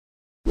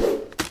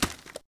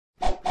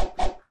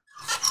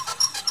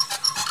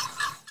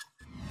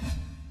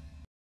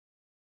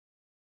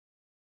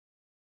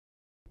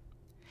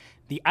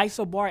The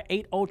ISOBAR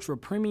 8 Ultra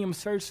Premium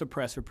Surge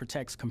Suppressor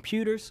protects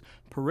computers,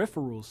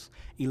 peripherals,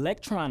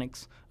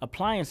 electronics,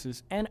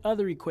 appliances, and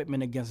other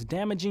equipment against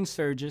damaging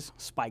surges,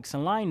 spikes,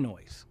 and line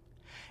noise.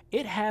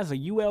 It has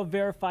a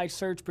UL-verified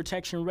surge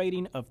protection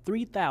rating of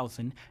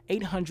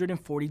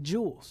 3,840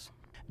 joules.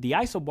 The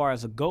ISOBAR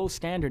is a gold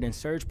standard in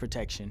surge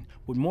protection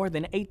with more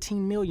than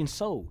 18 million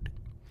sold.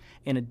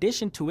 In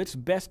addition to its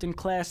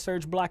best-in-class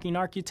surge blocking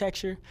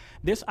architecture,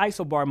 this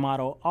ISOBAR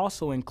model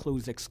also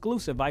includes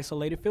exclusive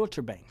isolated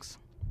filter banks.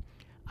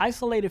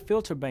 Isolated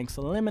filter banks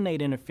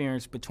eliminate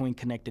interference between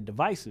connected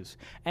devices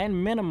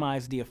and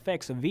minimize the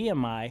effects of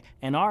EMI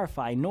and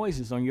RFI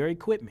noises on your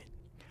equipment.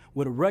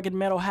 With a rugged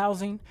metal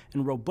housing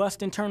and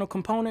robust internal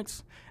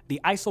components, the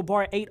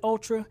ISOBAR 8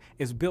 Ultra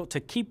is built to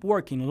keep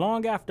working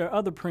long after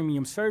other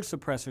premium surge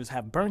suppressors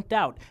have burnt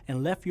out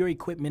and left your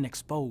equipment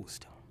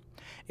exposed.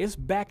 It's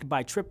backed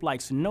by Tripp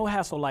Lite's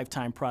no-hassle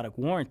lifetime product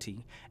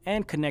warranty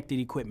and connected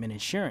equipment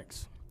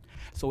insurance.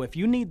 So if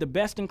you need the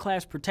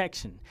best-in-class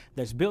protection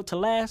that's built to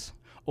last,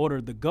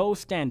 order the gold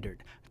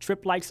standard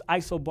Tripp Lite's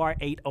ISOBAR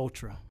 8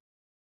 Ultra.